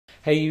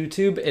Hey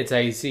YouTube, it's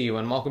ICU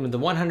and welcome to the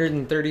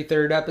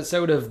 133rd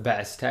episode of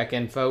Best Tech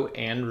Info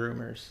and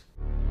Rumors.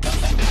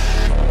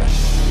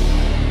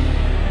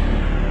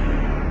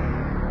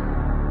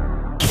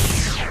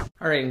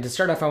 Alright, and to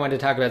start off I wanted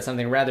to talk about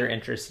something rather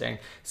interesting.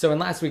 So in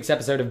last week's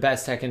episode of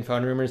Best Tech Info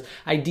and Rumors,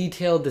 I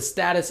detailed the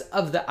status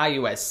of the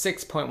iOS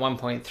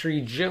 6.1.3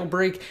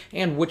 jailbreak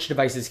and which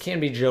devices can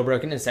be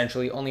jailbroken,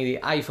 essentially only the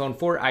iPhone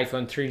 4,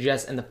 iPhone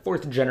 3GS, and the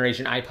 4th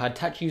generation iPod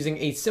Touch using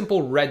a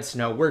simple red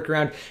snow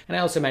workaround, and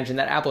I also mentioned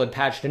that Apple had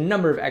patched a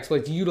number of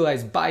exploits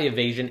utilized by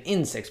Evasion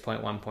in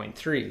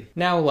 6.1.3.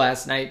 Now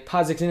last night,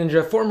 POSIX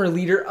Ninja, former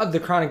leader of the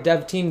Chronic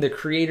Dev team, the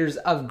creators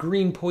of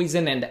Green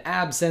Poison and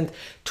Absinthe,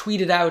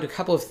 tweeted out a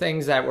couple of things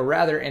that were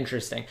rather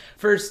interesting.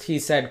 First, he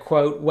said,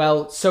 quote,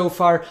 "Well, so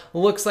far,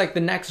 looks like the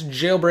next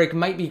jailbreak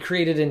might be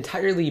created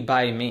entirely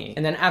by me."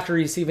 And then after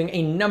receiving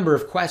a number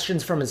of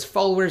questions from his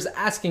followers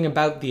asking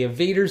about the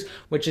Evaders,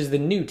 which is the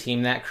new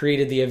team that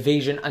created the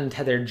Evasion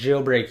Untethered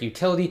Jailbreak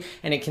utility,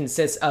 and it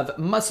consists of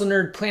Muscle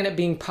Nerd, Planet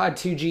Being,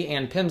 Pod2G,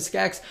 and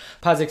Pimskex,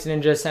 POSIX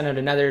Ninja sent out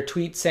another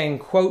tweet saying,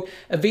 quote,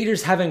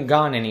 "Evaders haven't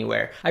gone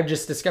anywhere. I've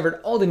just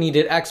discovered all the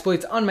needed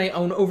exploits on my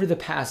own over the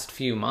past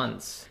few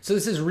months." So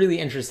this is really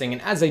interesting,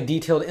 and as I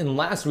detailed in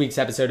last week's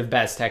episode of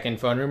Best Tech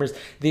Info and Rumors,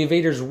 the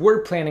Evaders were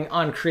planning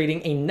on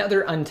creating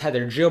another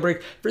untethered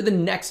jailbreak for the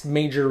next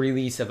major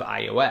release of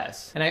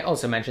iOS. And I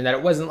also mentioned that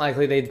it wasn't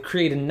likely they'd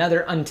create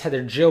another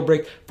untethered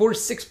jailbreak for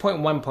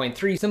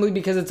 6.1.3 simply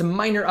because it's a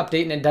minor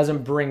update and it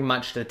doesn't bring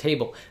much to the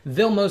table.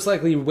 They'll most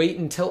likely wait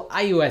until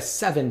iOS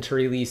 7 to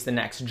release the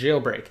next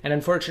jailbreak. And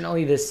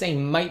unfortunately, the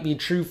same might be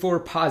true for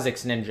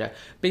POSIX Ninja.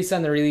 Based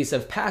on the release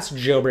of past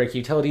jailbreak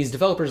utilities,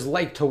 developers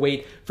like to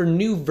wait for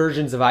new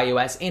versions of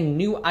iOS and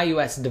new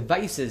iOS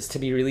devices to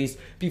be released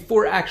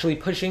before actually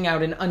pushing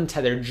out an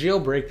untethered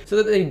jailbreak so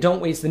that they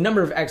don't waste the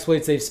number of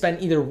exploits they've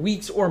spent either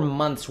weeks or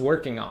months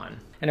working on.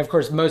 And of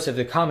course, most of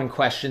the common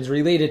questions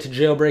related to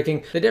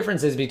jailbreaking, the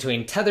differences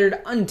between tethered,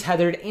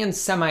 untethered, and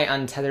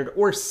semi-untethered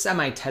or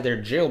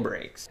semi-tethered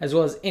jailbreaks, as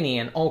well as any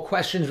and all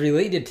questions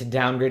related to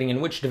downgrading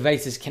and which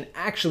devices can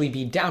actually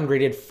be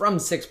downgraded from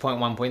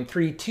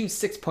 6.1.3 to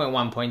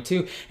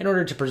 6.1.2 in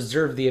order to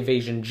preserve the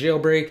Evasion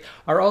jailbreak,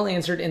 are all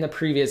answered in the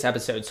previous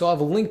episode. So I'll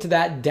have a link to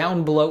that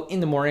down below in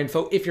the more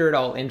info if you're at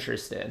all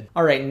interested.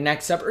 Alright,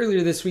 next up,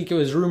 earlier this week it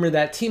was rumored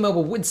that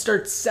T-Mobile would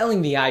start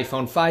selling the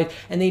iPhone 5,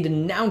 and they'd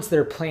announced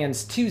their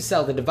plans to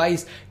sell the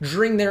device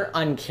during their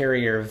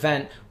Uncarrier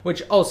event,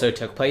 which also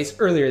took place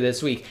earlier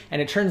this week, and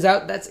it turns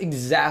out that's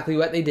exactly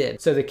what they did.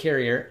 So the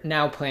carrier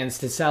now plans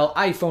to sell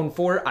iPhone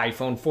 4,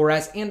 iPhone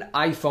 4S, and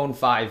iPhone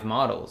 5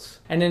 models.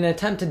 And in an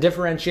attempt to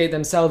differentiate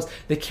themselves,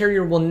 the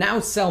carrier will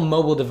now sell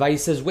mobile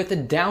devices with a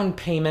down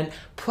payment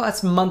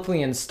plus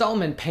monthly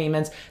installment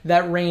payments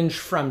that range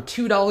from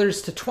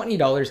 $2 to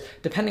 $20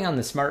 depending on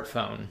the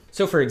smartphone.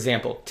 So for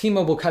example,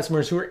 T-Mobile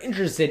customers who are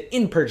interested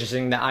in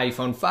purchasing the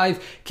iPhone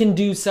 5 can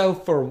do so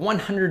for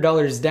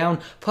 $100 down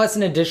plus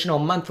an additional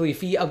monthly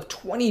fee of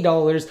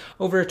 $20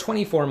 over a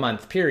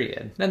 24-month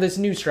period. Now this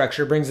new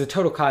structure brings the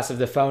total cost of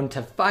the phone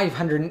to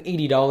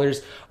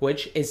 $580,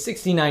 which is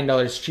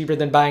 $69 cheaper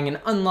than buying an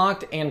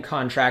unlocked and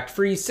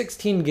contract-free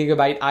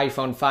 16GB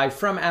iPhone 5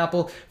 from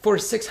Apple for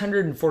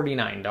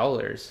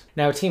 $649.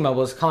 Now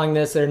T-Mobile is calling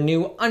this their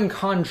new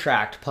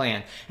uncontract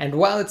plan, and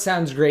while it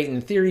sounds great in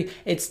theory,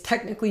 it's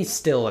technically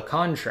still a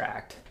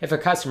contract. If a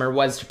customer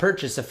was to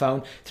purchase a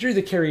phone through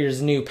the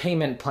carrier's new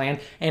payment plan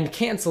and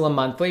cancel a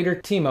month later,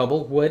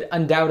 T-Mobile would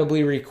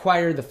undoubtedly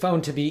require the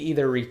phone to be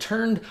either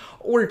returned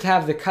or to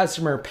have the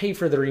customer pay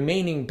for the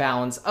remaining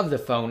balance of the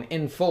phone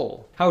in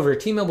full. However,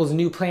 T-Mobile's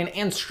new plan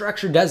and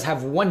structure does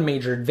have one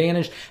major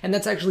advantage, and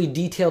that's actually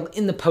detailed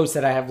in the post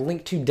that I have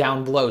linked to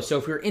down below. So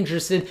if you're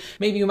interested,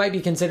 maybe you might be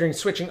considering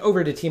switching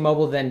over to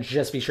T-Mobile, then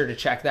just be sure to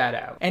check that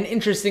out. And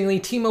interestingly,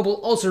 T-Mobile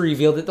also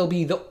revealed that they'll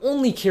be the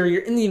only carrier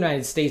in the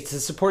United States to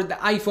support the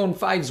iPhone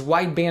 5's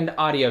wideband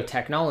audio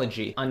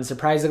technology.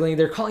 Unsurprisingly,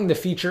 they're calling the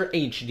feature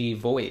HD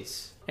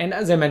Voice. And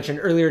as I mentioned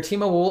earlier,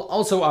 T-Mobile will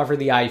also offer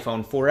the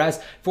iPhone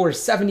 4S for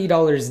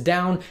 $70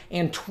 down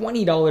and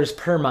 $20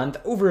 per month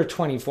over a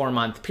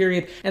 24-month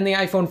period, and the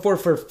iPhone 4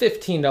 for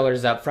 $15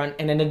 upfront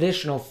and an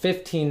additional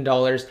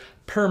 $15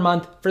 per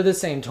month for the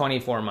same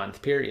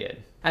 24-month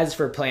period. As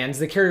for plans,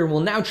 the carrier will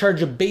now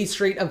charge a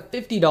base rate of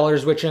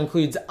 $50, which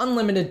includes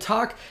unlimited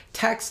talk,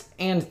 text,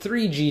 and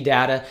 3G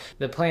data.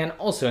 The plan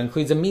also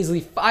includes a measly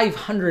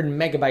 500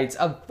 megabytes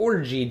of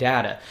 4G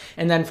data.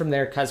 And then from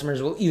there,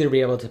 customers will either be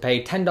able to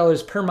pay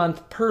 $10 per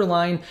month per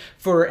line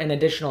for an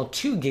additional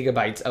 2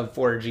 gigabytes of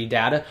 4G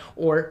data,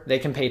 or they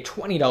can pay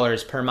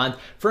 $20 per month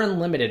for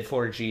unlimited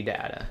 4G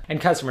data.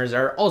 And customers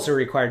are also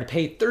required to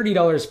pay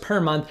 $30 per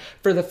month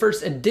for the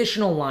first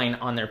additional line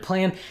on their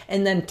plan,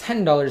 and then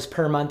 $10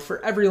 per month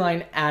for every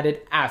line added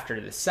after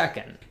the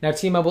second. Now,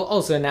 T-Mobile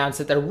also announced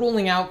that they're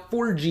rolling out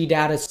 4G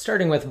data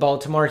starting with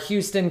Baltimore,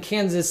 Houston,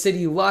 Kansas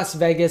City, Las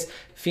Vegas,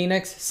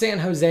 Phoenix, San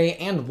Jose,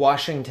 and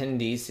Washington,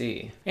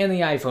 D.C. And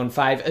the iPhone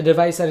 5, a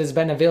device that has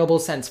been available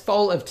since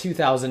fall of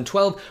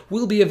 2012,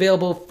 will be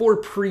available for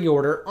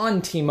pre-order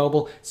on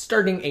T-Mobile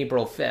starting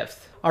April 5th.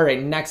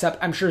 Alright, next up,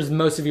 I'm sure as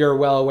most of you are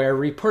well aware,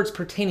 reports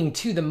pertaining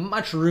to the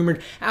much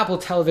rumored Apple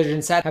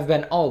television set have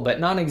been all but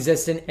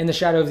non-existent in the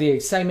shadow of the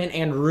excitement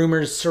and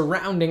rumors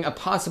surrounding a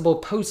possible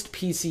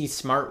post-PC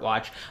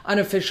smartwatch,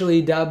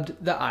 unofficially dubbed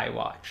the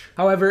iWatch.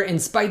 However, in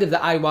spite of the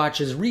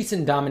iWatch's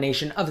recent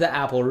domination of the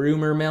Apple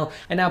rumor mill,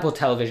 an Apple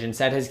television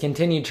set has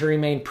continued to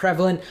remain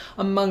prevalent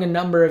among a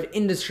number of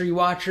industry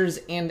watchers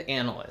and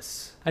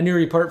analysts. A new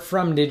report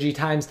from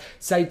DigiTimes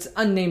cites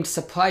unnamed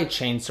supply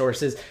chain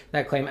sources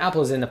that claim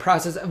Apple is in the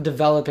process of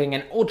developing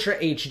an Ultra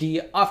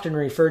HD, often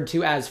referred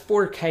to as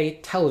 4K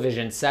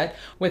television set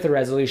with a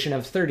resolution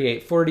of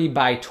 3840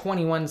 by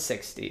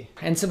 2160.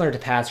 And similar to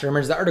past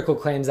rumors, the article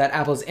claims that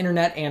Apple's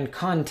internet and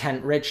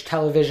content-rich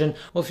television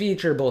will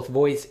feature both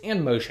voice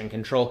and motion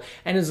control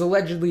and is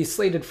allegedly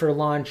slated for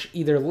launch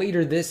either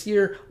later this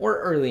year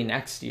or early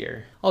next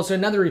year. Also,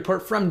 another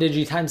report from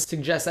DigiTimes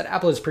suggests that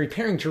Apple is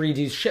preparing to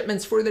reduce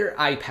shipments for their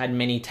iPad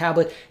mini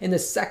tablet in the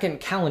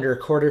second calendar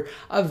quarter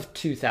of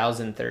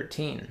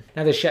 2013.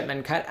 Now, the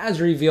shipment cut,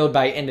 as revealed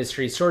by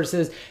industry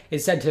sources,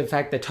 is said to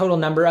affect the total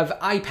number of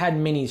iPad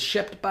minis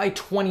shipped by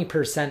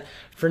 20%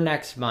 for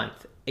next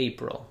month,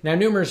 April. Now,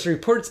 numerous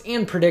reports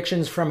and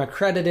predictions from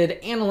accredited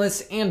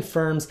analysts and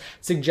firms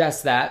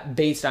suggest that,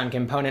 based on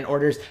component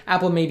orders,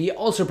 Apple may be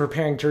also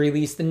preparing to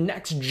release the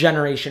next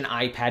generation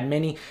iPad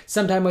mini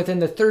sometime within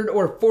the third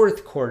or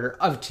fourth quarter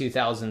of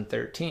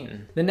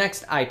 2013. The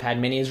next iPad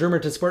mini is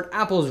rumored to support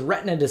Apple's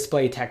Retina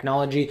display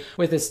technology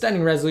with a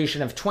stunning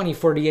resolution of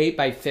 2048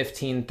 by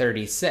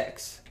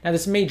 1536. Now,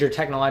 this major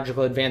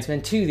technological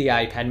advancement to the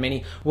iPad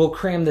mini will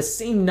cram the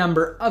same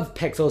number of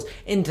pixels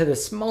into the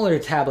smaller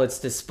tablet's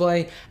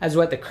display as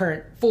what the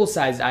current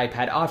full-sized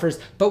iPad offers,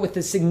 but with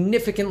a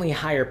significantly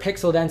higher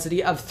pixel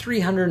density of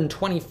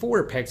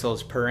 324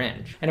 pixels per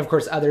inch. And of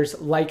course, others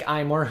like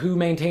iMore, who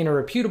maintain a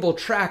reputable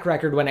track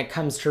record when it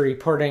comes to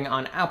reporting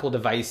on Apple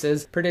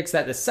devices, predicts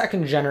that the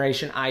second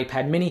generation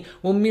iPad mini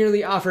will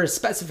merely offer a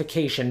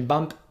specification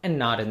bump and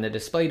not in the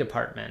display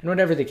department. And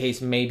whatever the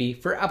case may be,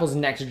 for Apple's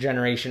next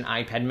generation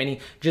iPad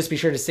mini, just be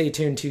sure to stay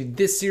tuned to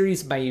this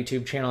series, my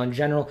YouTube channel in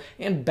general,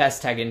 and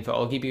Best Tech Info.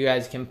 I'll keep you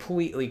guys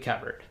completely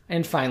covered.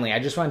 And finally, I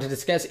just wanted to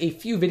discuss a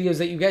few videos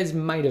that you guys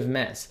might have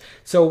missed.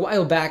 So a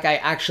while back, I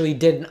actually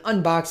did an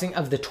unboxing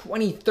of the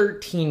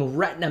 2013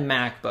 Retina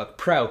MacBook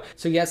Pro.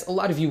 So yes, a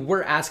lot of you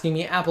were asking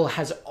me, Apple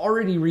has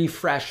already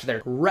refreshed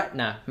their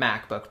Retina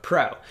MacBook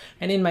Pro.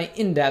 And in my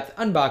in-depth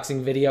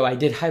unboxing video, I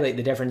did highlight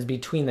the difference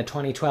between the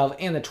 2012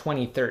 and the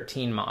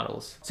 2013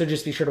 models. So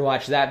just be sure to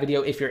watch that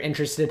video if you're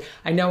interested.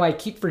 I know I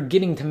keep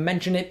forgetting to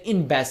mention it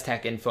in Best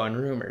Tech Info and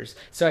Rumors,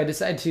 so I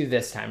decided to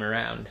this time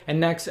around. And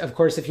next, of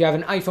course, if you have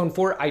an iPhone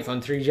 4,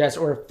 iPhone 3GS,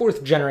 or a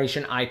 4th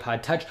generation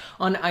iPod Touch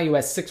on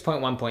iOS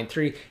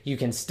 6.1.3, you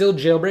can still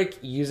jailbreak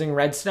using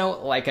Red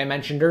Snow, like I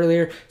mentioned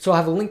earlier, so I'll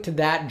have a link to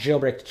that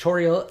jailbreak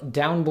tutorial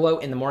down below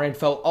in the more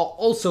info. I'll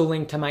also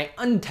link to my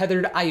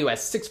untethered iOS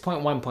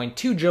 6.1.2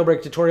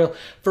 jailbreak tutorial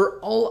for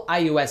all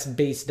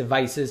iOS-based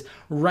devices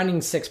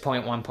running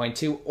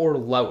 6.1.2 or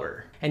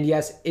lower. And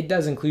yes, it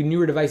does include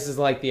newer devices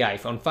like the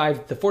iPhone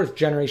 5, the 4th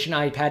generation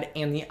iPad,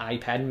 and the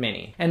iPad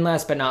mini. And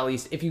last but not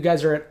least, if you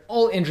guys are at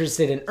all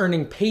interested in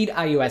earning paid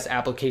iOS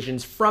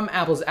applications from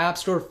Apple's App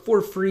Store for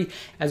free,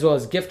 as well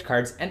as gift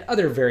cards and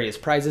other various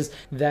prizes,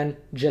 then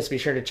just be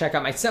sure to check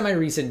out my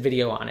semi-recent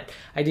video on it.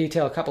 I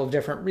detail a couple of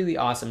different really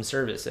awesome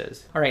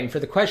services. Alright, and for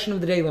the question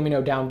of the day, let me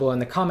know down below in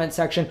the comment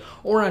section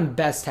or on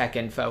Best Tech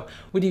Info.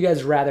 Would you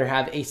guys rather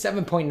have a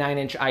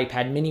 7.9-inch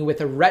iPad mini with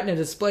a Retina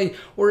display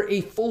or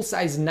a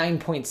full-size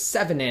 9.7-inch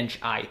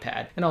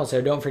iPad? And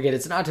also, don't forget,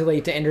 it's not too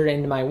late to enter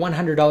into my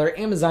 $100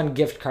 Amazon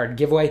gift card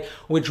giveaway,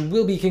 which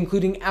will be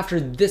concluding after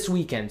this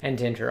weekend. And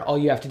to enter, all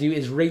you have to do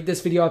is rate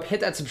this video up, hit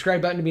that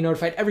subscribe button to be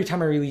notified every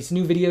time I release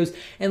new videos,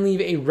 and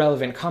leave a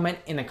relevant comment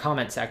in the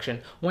comment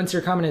section. Once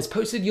your comment is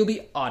posted, you'll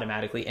be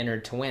automatically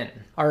entered to win.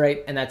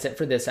 Alright, and that's it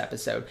for this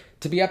episode.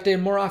 To be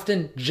updated more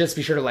often, just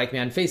be sure to like me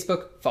on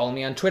Facebook, follow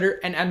me on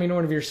Twitter, and add me to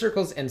one of your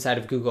circles inside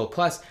of Google+.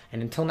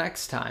 And until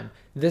next time,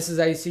 this is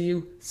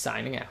ICU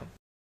signing out.